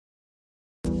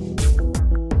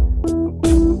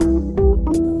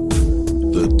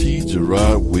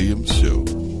Gerard Williams Show.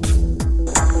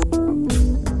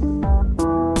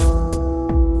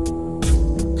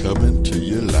 Coming to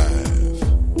you live.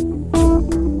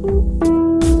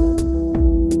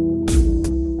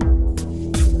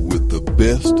 With the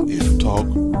best in talk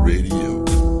radio.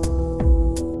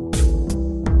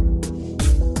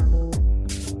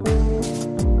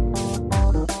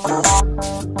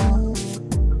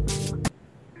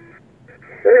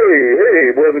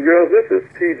 Hey, boys and girls, this is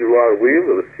T. Gerard Williams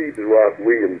of the T. Gerard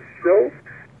Williams Show,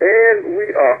 and we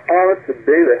are honored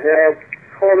today to have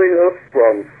calling us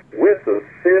from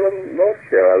Winston-Salem, North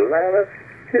Carolina,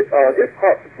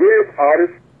 hip-hop rap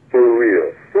artist For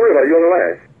Real. For Real, are you on the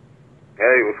line?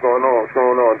 Hey, what's going on? What's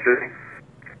going on, Jimmy?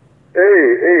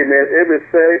 Hey, man,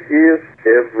 everything is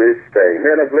everything.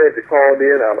 Man, I'm glad you called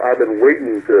in. I've been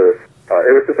waiting to,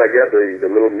 ever since I got the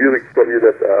little music from you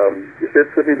that you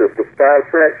sent to me, the 5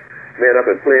 tracks. Man, I've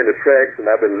been playing the tracks and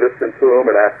I've been listening to them,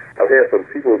 and I've had some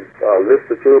people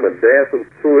listen to them and dancing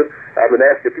to it. I've been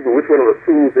asking people which one of the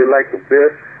tunes they like the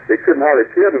best. They couldn't hardly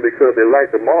tell me because they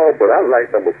liked them all, but I like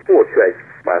number 4 tracks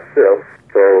myself.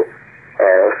 So,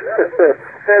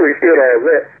 having said all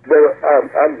that, but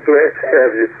I'm glad to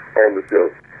have you on the show.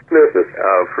 Listen,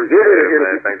 appreciate it,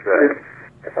 man. Thanks for having me.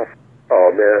 Oh,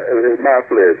 man, it's my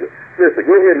pleasure. Listen,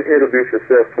 go ahead and introduce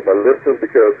yourself to my listeners,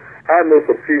 because I know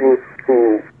some people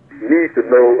who need to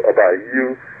know about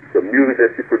you, the music that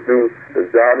you produce, the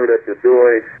genre that you're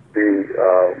doing,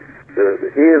 the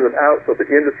ins and outs of the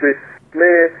industry.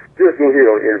 Man, just go ahead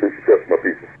and introduce yourself to my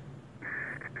people.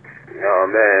 Oh,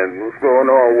 man, what's going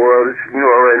on, world? You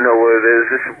already know what it is.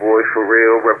 It's your boy For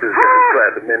Real, representing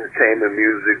Platinum Entertainment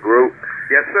Music Group.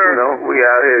 Yes, sir. You know, we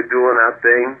out here doing our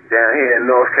thing down here in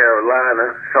North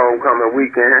Carolina. It's homecoming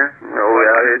weekend. You know, we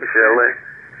out here chilling.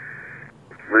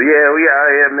 But yeah, we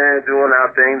out here, man, doing our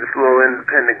thing. This little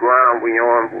independent grind we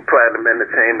on with Platinum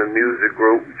Entertainment Music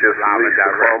Group. Just released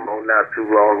a promo not too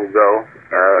long ago.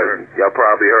 Y'all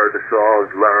probably heard the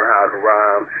songs, Learn How to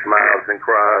Rhyme, Smiles and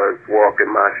Cries, Walk in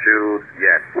My Shoes.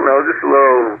 Yes. You know, just a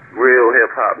little real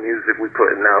hip-hop music we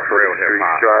putting out for the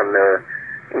streets, trying to,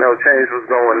 you know, change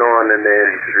what's going on in the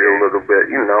industry a little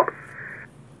bit, you know.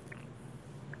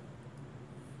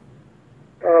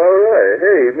 All right.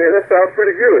 Hey, man, that sounds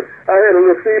pretty good. I had a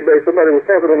little feedback. Somebody was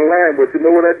talking on the line, but you know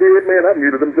what I did, man? I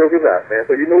muted them jokers out, man.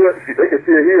 So you know what? They can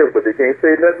still hear us, but they can't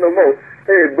say nothing no more.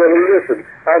 Hey, brother, listen,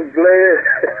 I'm glad.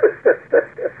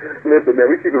 Listen,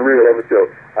 man, we keep it real on the show.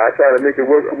 I try to make it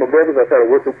work for my brothers. I try to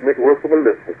make it work for my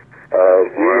listeners.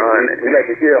 We like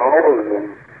to hear all of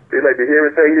them. We like to hear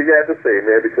everything you got to say,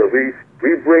 man, because we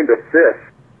bring the best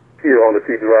here on the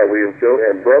T. Gerard Williams Show.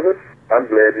 And, brothers, I'm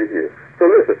glad you're here. So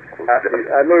listen,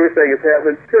 I know everything is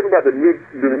happening. Tell me about the new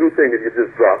thing that you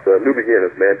just dropped, New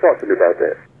Beginnings, man. Talk to me about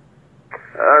that.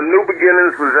 New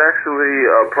Beginnings was actually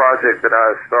a project that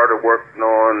I started working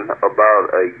on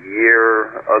about a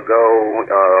year ago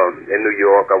in New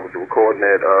York. I was recording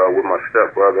it with my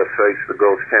stepbrother, Face the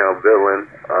Ghost Town Villain,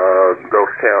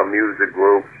 Ghost Town Music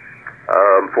Group.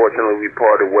 Unfortunately, we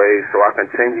parted ways, so I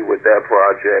continued with that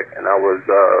project, and I was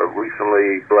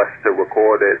recently blessed to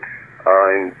record it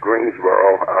in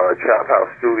Greensboro, Chop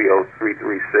House Studios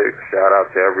 336. Shout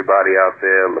out to everybody out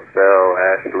there, LaFell,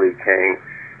 Ashley, King.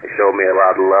 They showed me a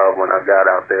lot of love when I got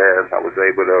out there. I was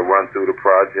able to run through the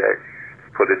project,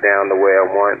 put it down the way I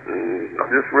want, and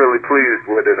I'm just really pleased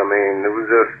with it. I mean, it was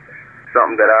just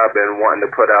something that I've been wanting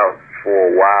to put out for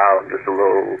a while, just a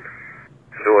little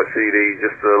short CD,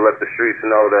 just to let the streets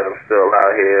know that I'm still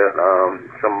out here.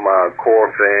 Some of my core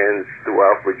fans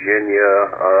throughout Virginia,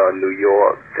 New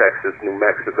York, Texas, New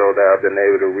Mexico that I've been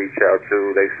able to reach out to,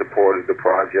 they supported the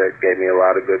project, gave me a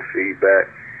lot of good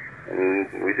feedback, and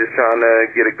we're just trying to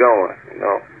get it going, you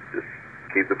know, just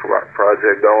keep the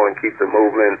project going, keep the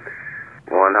movement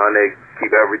on, how they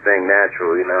keep everything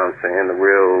natural, you know what I'm saying, the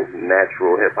real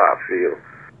natural hip-hop feel.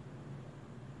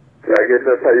 I guess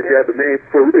that's how you got the name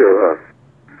For Real, huh?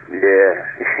 Yeah,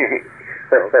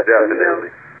 definitely.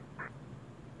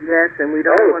 Yes, and we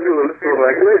don't want to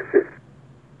like, listen,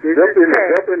 jump in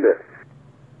there.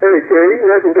 Hey, Kay,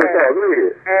 welcome to the talk. Go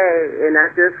ahead. Hey, and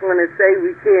I just want to say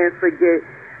we can't forget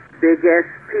Big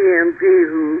SPMG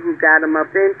who got him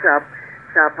up in Chop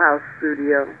House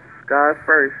Studio. God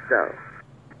first, though.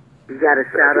 You got to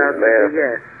shout out to Big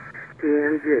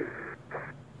SPMG.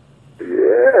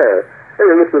 Yeah. Hey,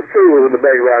 Mr. Sue was in the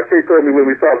background. Kay told me when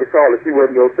we started the call that she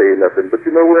wasn't going to say nothing. But you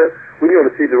know what? When you're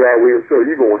on the T. Gerard Williams Show,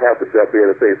 you're going to have to jump in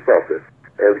and say something.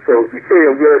 And so, Kay,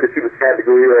 I'm glad that you decided to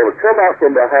go here and come out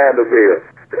from behind the veil.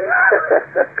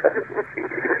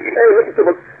 Hey,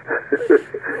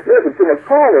 listen to my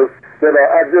callers that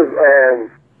I just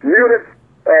muted.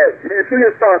 if you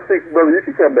get start thinking, brother, you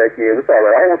can come back in. It's all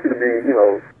right. I want you to be,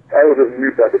 I will just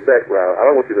mute out the background. I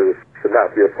don't want you to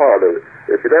not be a part of it.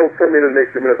 If you don't come in the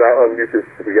next few minutes, I'll unmute you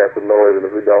if we got some noise, and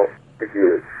if we don't, we're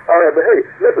good. All right, but hey,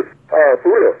 listen,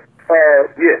 for real.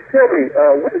 Tell me,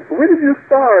 when did you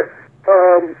start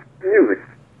music?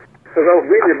 Because I was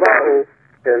reading your Bible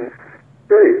and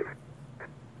go ahead.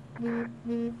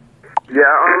 Yeah,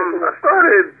 I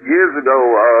started years ago,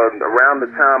 around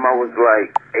the time I was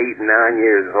like 8, 9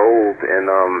 years old in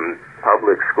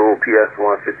public school, PS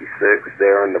 156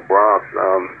 there in the Bronx.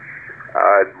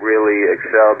 I really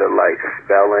excelled at like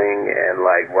spelling and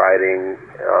like writing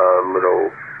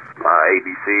little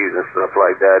ABCs and stuff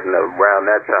like that. And around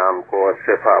that time, of course,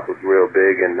 hip hop was real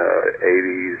big in the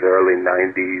 80s, early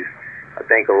 90s. I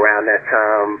think around that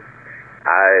time,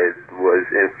 I was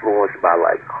influenced by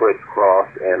like Criss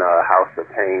Cross and House of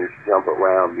Pain's Jump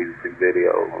Around music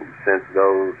video. Since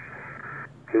those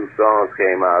two songs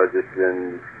came out, I've just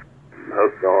been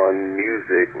hooked on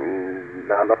music, and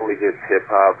not only just hip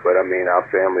hop, but I mean our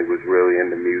family was really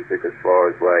into music as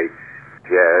far as like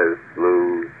jazz,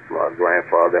 blues. My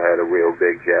grandfather had a real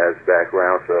big jazz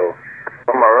background, so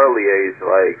from my early age,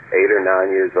 like 8 or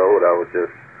 9 years old, I was just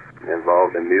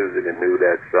involved in music and knew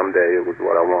that someday it was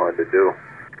what I wanted to do.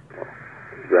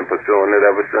 Been pursuing it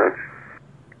ever since.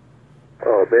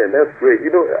 Oh man, that's great.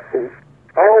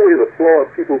 I always applaud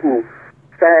people who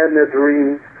find their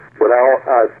dreams, but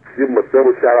I give them a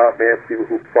double shout out, man, people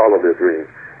who follow their dreams.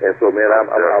 And so, man,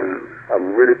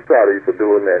 I'm really proud of you for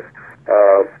doing that.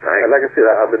 And like I said,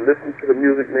 I've been listening to the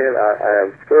music, man. I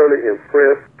am thoroughly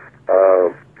impressed.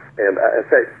 In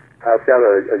fact, I've got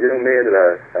a young man that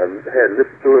I had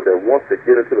listened to it that wants to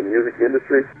get into the music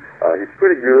industry. He's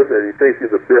pretty good, and he thinks he's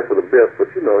the best of the best.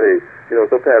 But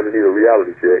sometimes you need a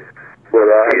reality check. But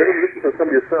I let him listen to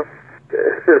some of your stuff.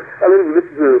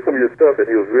 And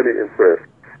he was really impressed.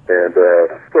 And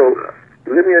so,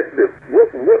 let me ask you this: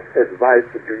 what advice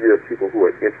would you give people who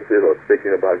are interested or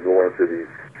thinking about going to the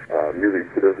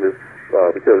music business?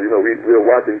 Because we're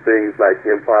watching things like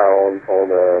Empire on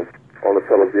the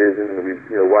television, and we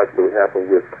watched what happened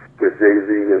with Jay-Z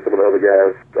and some of the other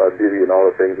guys, Diddy and all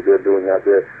the things that they're doing out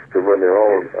there to run their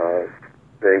own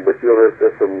thing. But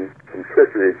there's some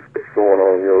treachery going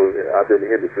on out there in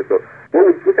the industry. So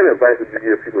what kind of advice would you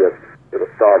give people that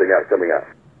are starting out, coming out?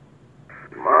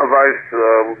 My advice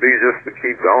would be just to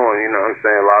keep going, you know what I'm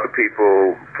saying? A lot of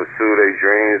people pursue their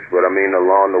dreams, but I mean,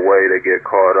 along the way, they get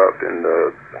caught up in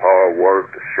the hard work,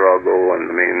 the struggle,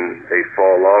 and I mean, they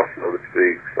fall off, so to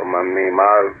speak. So I mean,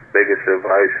 my biggest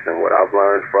advice and what I've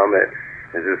learned from it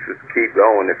is just to keep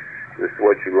going. If it's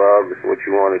what you love, it's what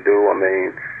you want to do, I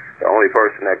mean, the only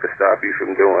person that could stop you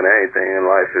from doing anything in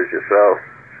life is yourself.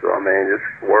 So I mean, just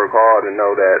work hard and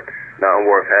know that nothing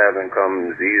worth having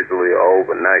comes easily or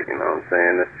overnight, you know what I'm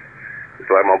saying?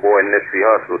 It's like my boy Nipsey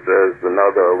Hussle says,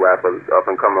 another rapper,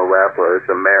 up-and-coming rapper, it's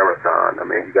a marathon. I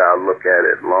mean, you got to look at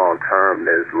it long-term.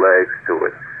 There's legs to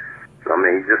it. So, I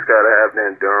mean, you just got to have the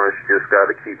endurance. You just got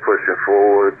to keep pushing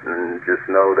forward and just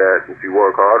know that if you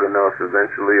work hard enough,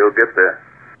 eventually you'll get there.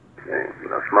 And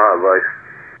that's my advice.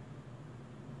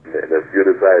 Man, that's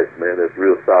good advice, man. That's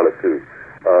real solid, too.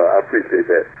 I appreciate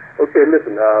that. Okay,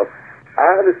 listen, I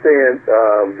understand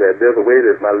that there's a way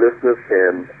that my listeners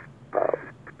can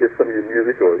get some of your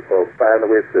music or find a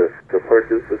way to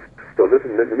purchase it. So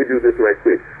listen, let me do this right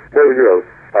quick. Boys and girls,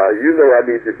 I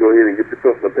need you to go ahead and get your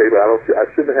pencil and paper. I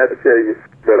shouldn't have to tell you,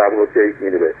 but I'm going to tell you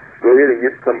anyway. Go ahead and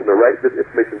get something to write this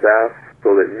information down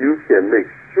so that you can make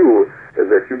sure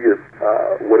that you get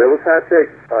whatever high-tech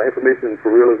information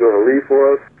for real is going to leave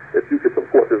for us, that you can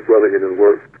support this brother in his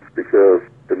work, because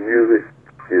the music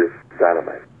is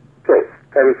dynamite. So,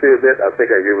 having said that, I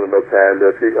think I gave him enough time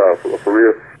for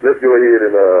real. Let's go ahead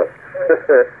and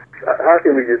how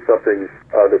can we get something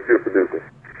that you're producing?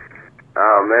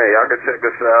 Oh man, y'all can check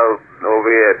us out over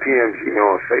here at PMG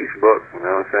on Facebook. You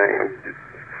know what I'm saying? Just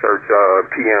search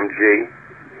PMG.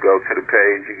 Go to the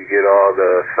page. You can get all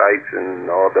the sites and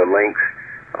all the links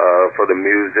for the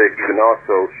music. You can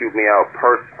also shoot me out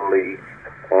personally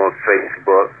on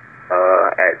Facebook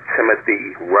at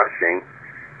Timothy Rushing.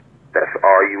 That's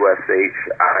RUSHING.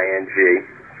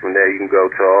 From there, you can go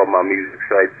to all my music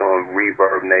sites on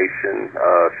Reverb Nation,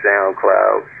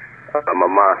 SoundCloud, my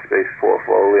MySpace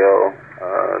portfolio.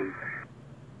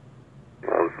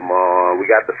 We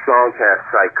got the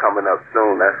Songcast site coming up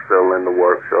soon. That's still in the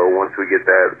works. So once we get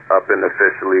that up and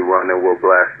officially running, we'll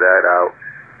blast that out.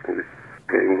 You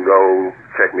can go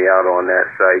check me out on that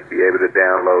site, be able to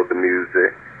download the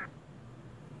music.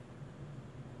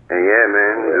 And yeah,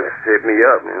 man, just hit me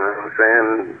up, you know what I'm saying?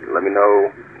 Let me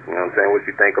know You know what I'm saying? What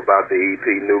you think about the EP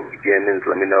New Beginnings?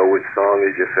 Let me know which song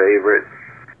is your favorite.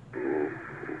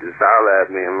 Just holler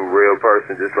at me. I'm a real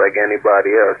person just like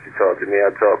anybody else. You talk to me, I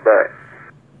talk back.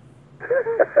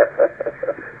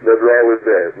 Nothing wrong with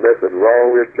that. Nothing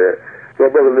wrong with that. So,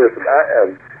 brother, listen,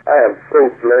 I am so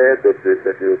glad that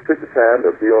you took the time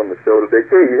to be on the show today.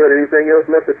 Kay, you had anything else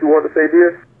left that you wanted to say,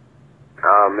 dear?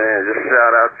 Oh, man, just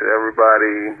shout out to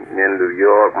everybody in New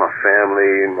York, my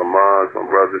family, my moms, my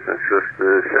brothers and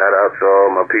sisters. Shout out to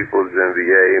all my peoples in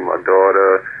VA, my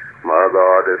daughter, my other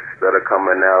artists that are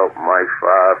coming out, Mike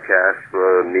 5,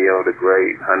 Casper, Neo the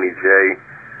Great, Honey J.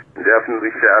 Definitely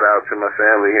shout out to my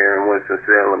family here in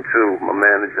Winston-Salem, too. My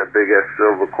manager, Big S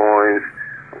Silver Coins,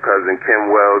 my cousin Kim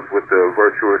Wells with the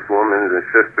Virtuous Women's and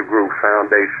Sister Group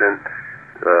Foundation.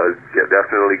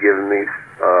 Definitely giving me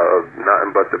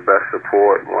nothing but the best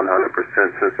support, 100%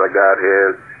 since I got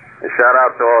here. And shout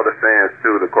out to all the fans,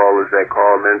 too, the callers that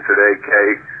called in today.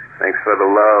 Kate, thanks for the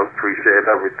love. Appreciate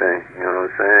everything. You know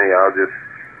what I'm saying? Y'all just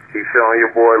keep showing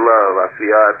your boy love. I see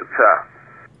y'all at the top.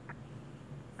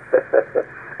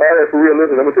 All right, for real,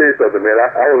 listen, I'm going to tell you something, man.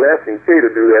 I was asking Kay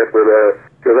to do that, but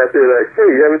because I said, Kay,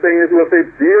 you have anything you want to say,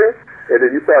 dear? And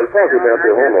then you started talking, man. I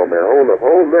said, hold on, man.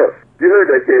 Hold up. You heard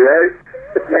that, Kay, right?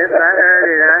 Yes, I heard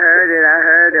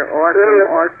it.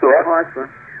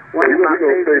 Awesome. One of my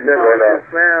favorite songs as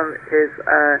well is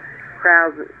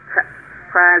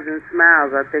Cries and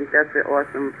Smiles. I think that's an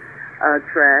awesome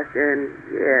track. And,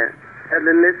 yeah, tell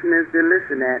the listeners to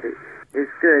listen at it.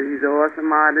 It's good. He's an awesome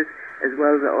artist as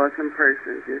well as an awesome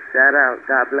person. Just shout out.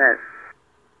 God bless.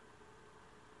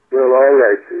 Well, all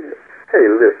right. Hey,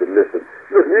 listen.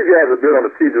 You guys have been on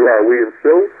the T. Gerard Williams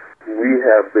Show. We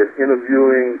have been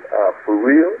interviewing For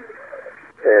Real,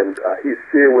 and he's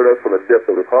shared with us from the depths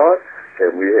of his heart,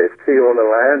 and we had Kay on the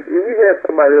line. And we had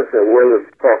somebody else that wasn't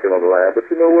talking on the line, but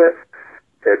you know what?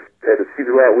 At the T.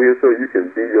 Gerard Williams Show, you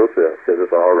can be yourself, because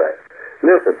it's all right.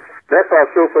 Listen, that's our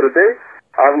show for today.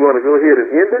 I'm going to go ahead and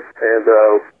end it, and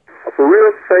For Real,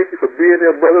 thank you for being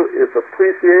here, brother. It's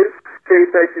appreciated. Kay,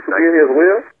 thank you for being here as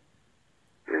well.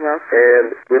 You're welcome.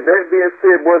 And with that being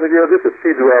said, boys and girls, this is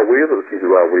T. Gerard Williams of the T.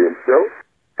 Gerard Williams Show.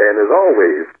 And as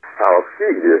always, I'll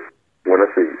see you when I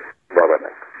see you. Bye-bye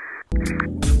now.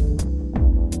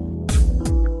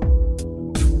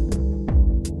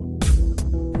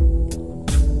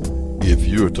 If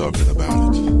you're talking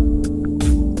about it,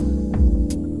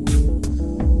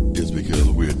 it's because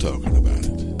we're talking about it.